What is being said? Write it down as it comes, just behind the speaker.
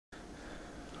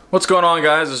What's going on,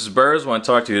 guys? This is Berz. I want to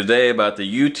talk to you today about the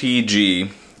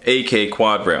UTG AK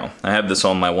Quad Rail. I have this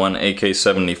on my one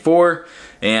AK-74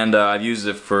 and I've used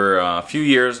it for a few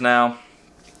years now.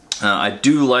 I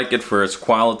do like it for its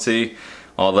quality,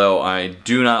 although I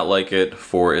do not like it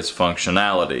for its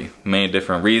functionality. Many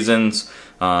different reasons,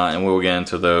 and we'll get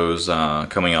into those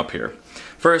coming up here.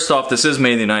 First off, this is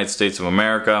made in the United States of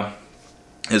America.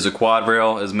 Is a quad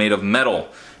rail, is made of metal,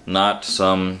 not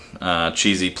some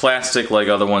cheesy plastic like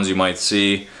other ones you might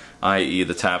see, i.e.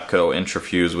 the Tapco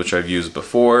Intrafuse, which I've used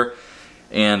before,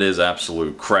 and is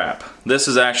absolute crap. This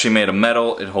is actually made of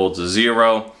metal. It holds a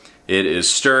 0. It is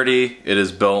sturdy. It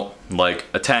is built like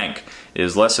a tank. It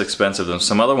is less expensive than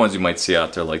some other ones you might see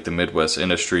out there, like the Midwest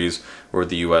Industries or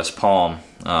the US Palm,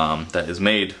 that is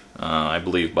made, I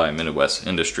believe, by Midwest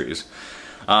Industries.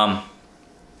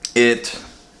 It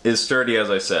is sturdy,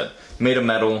 as I said. Made of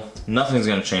metal, nothing's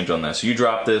going to change on this. You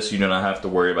drop this, you do not have to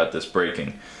worry about this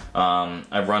breaking.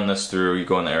 I've run this through, you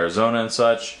go into Arizona and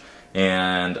such,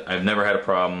 and I've never had a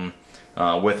problem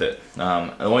with it.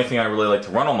 The only thing I really like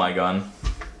to run on my gun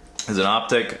is an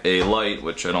optic, a light,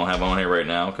 which I don't have on here right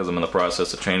now because I'm in the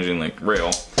process of changing the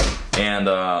rail, and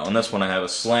on this one I have a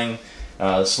sling.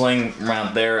 The sling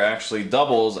around there actually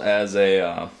doubles as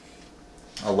a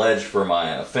ledge for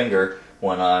my finger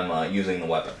when I'm using the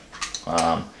weapon.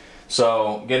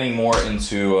 So getting more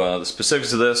into the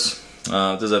specifics of this,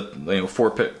 there's a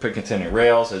 4 Picatinny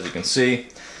rails, as you can see.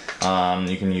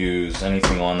 You can use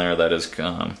anything on there that is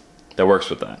that works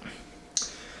with that.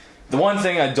 The one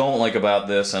thing I don't like about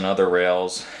this and other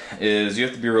rails is you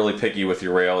have to be really picky with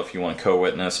your rail if you want to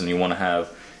co-witness and you want to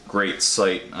have great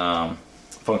sight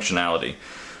functionality.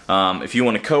 If you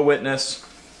want to co-witness,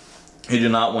 you do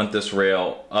not want this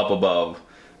rail up above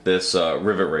this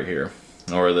rivet right here,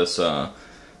 or this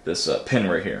pin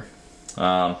right here.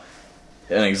 An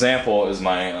example is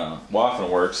my Waffen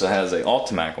Works. It has a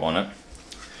Ultimak on it,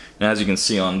 and as you can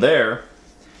see on there,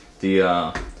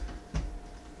 the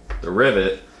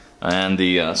rivet and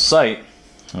the sight.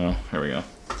 Oh, here we go.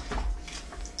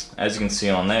 As you can see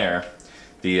on there,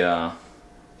 the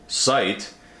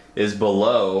sight is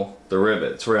below the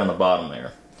rivet. It's right on the bottom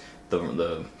there,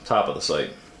 the top of the sight.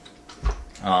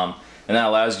 And that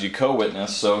allows you to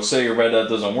co-witness. So say your red dot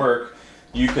doesn't work,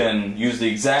 you can use the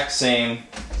exact same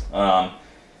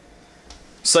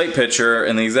sight picture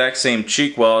and the exact same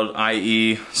cheek weld,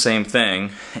 i.e. same thing,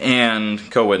 and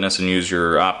co-witness and use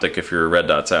your optic if your red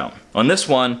dot's out. On this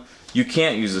one, you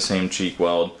can't use the same cheek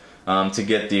weld to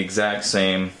get the exact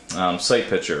same sight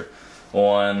picture.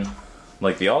 On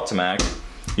like the Ultimak,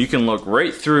 you can look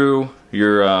right through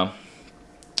your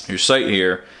sight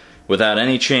here without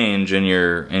any change in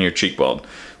your cheek weld.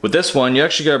 With this one, you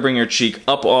actually got to bring your cheek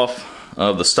up off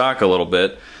of the stock a little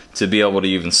bit to be able to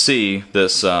even see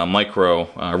this micro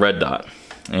red dot.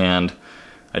 And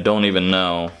I don't even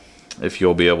know if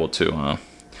you'll be able to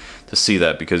see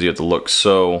that, because you have to look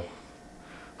so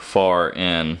far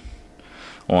in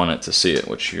on it to see it,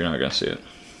 which you're not going to see it.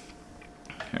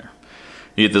 Here,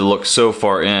 you have to look so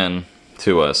far in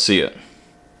to see it.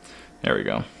 There we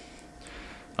go.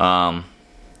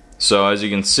 So as you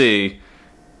can see,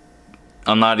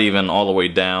 I'm not even all the way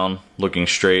down looking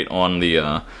straight on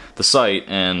the sight,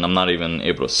 and I'm not even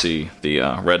able to see the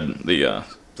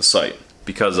the sight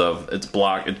because of it's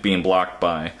being blocked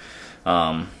by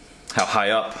how high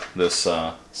up this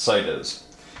sight is.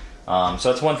 So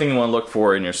that's one thing you want to look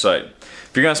for in your sight.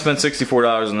 If you're gonna spend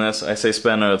 $64 on this, I say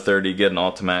spend another $30. Get an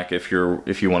Ultimak if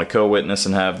you want to co-witness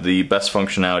and have the best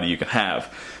functionality you can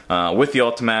have. With the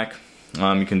Ultimak,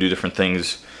 you can do different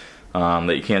things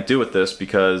that you can't do with this,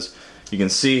 because you can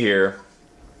see here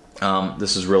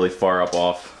this is really far up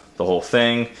off the whole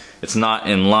thing. It's not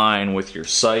in line with your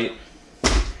sight.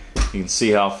 You can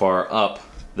see how far up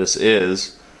this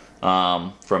is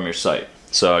from your sight.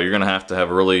 So you're gonna have to have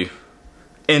a really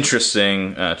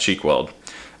interesting cheek weld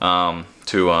to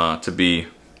be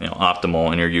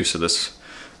optimal in your use of this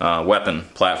weapon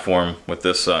platform with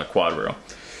this quad rail.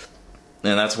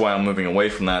 And that's why I'm moving away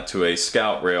from that to a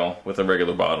Scout Rail with a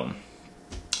regular bottom.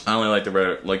 I only like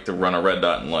to run a red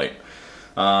dot and light.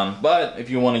 But if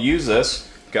you want to use this,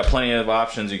 got plenty of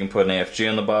options. You can put an AFG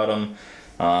on the bottom,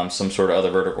 some sort of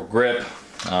other vertical grip.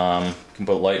 You can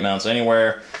put light mounts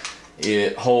anywhere.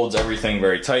 It holds everything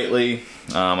very tightly.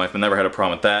 I've never had a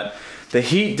problem with that. The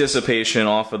heat dissipation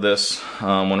off of this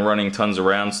when running tons of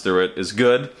rounds through it is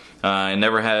good. I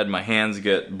never had my hands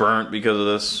get burnt because of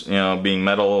this, being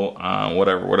metal,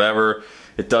 whatever.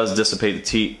 It does dissipate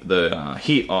the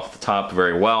heat off the top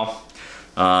very well.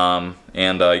 And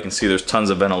you can see there's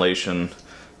tons of ventilation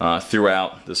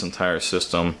throughout this entire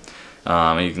system.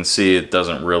 And you can see it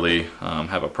doesn't really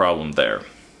have a problem there.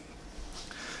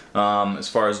 As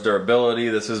far as durability,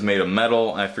 this is made of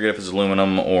metal. I forget if it's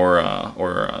aluminum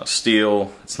or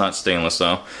steel. It's not stainless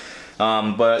though.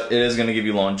 But it is going to give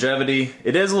you longevity.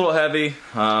 It is a little heavy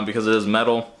because it is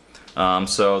metal.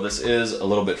 So this is a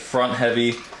little bit front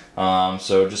heavy.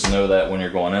 So just know that when you're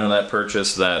going into that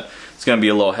purchase that it's going to be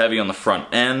a little heavy on the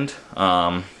front end.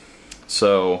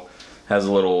 So has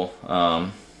a little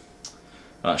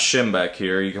shim back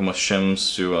here. You can with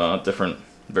shims to different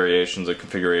variations and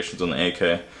configurations on the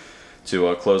AK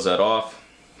to close that off.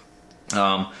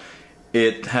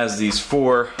 It has these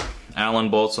 4 Allen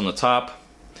bolts on the top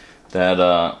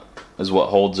that is what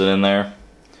holds it in there,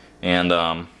 and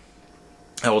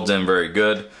it holds in very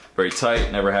good, very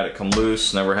tight. Never had it come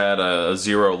loose, never had a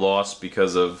zero loss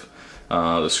because of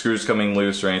the screws coming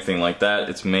loose or anything like that.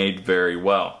 It's made very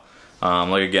well.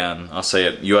 Like again, I'll say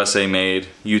it, USA made,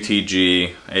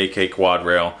 UTG AK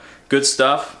Quad-Rail. Good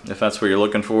stuff if that's what you're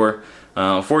looking for.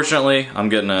 Unfortunately, I'm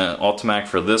getting an Ultimak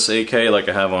for this AK like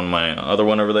I have on my other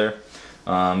one over there,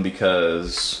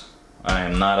 because I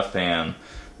am not a fan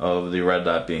of the red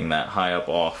dot being that high up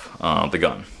off the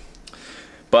gun.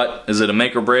 But is it a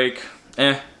make or break?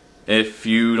 If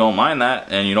you don't mind that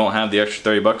and you don't have the extra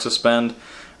 30 bucks to spend,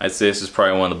 I'd say this is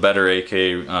probably one of the better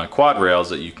AK quad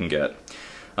rails that you can get.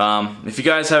 If you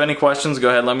guys have any questions, go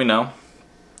ahead and let me know.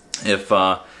 If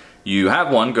you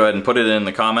have one, go ahead and put it in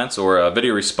the comments or a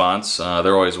video response.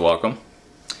 They're always welcome.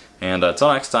 And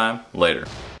until next time, later.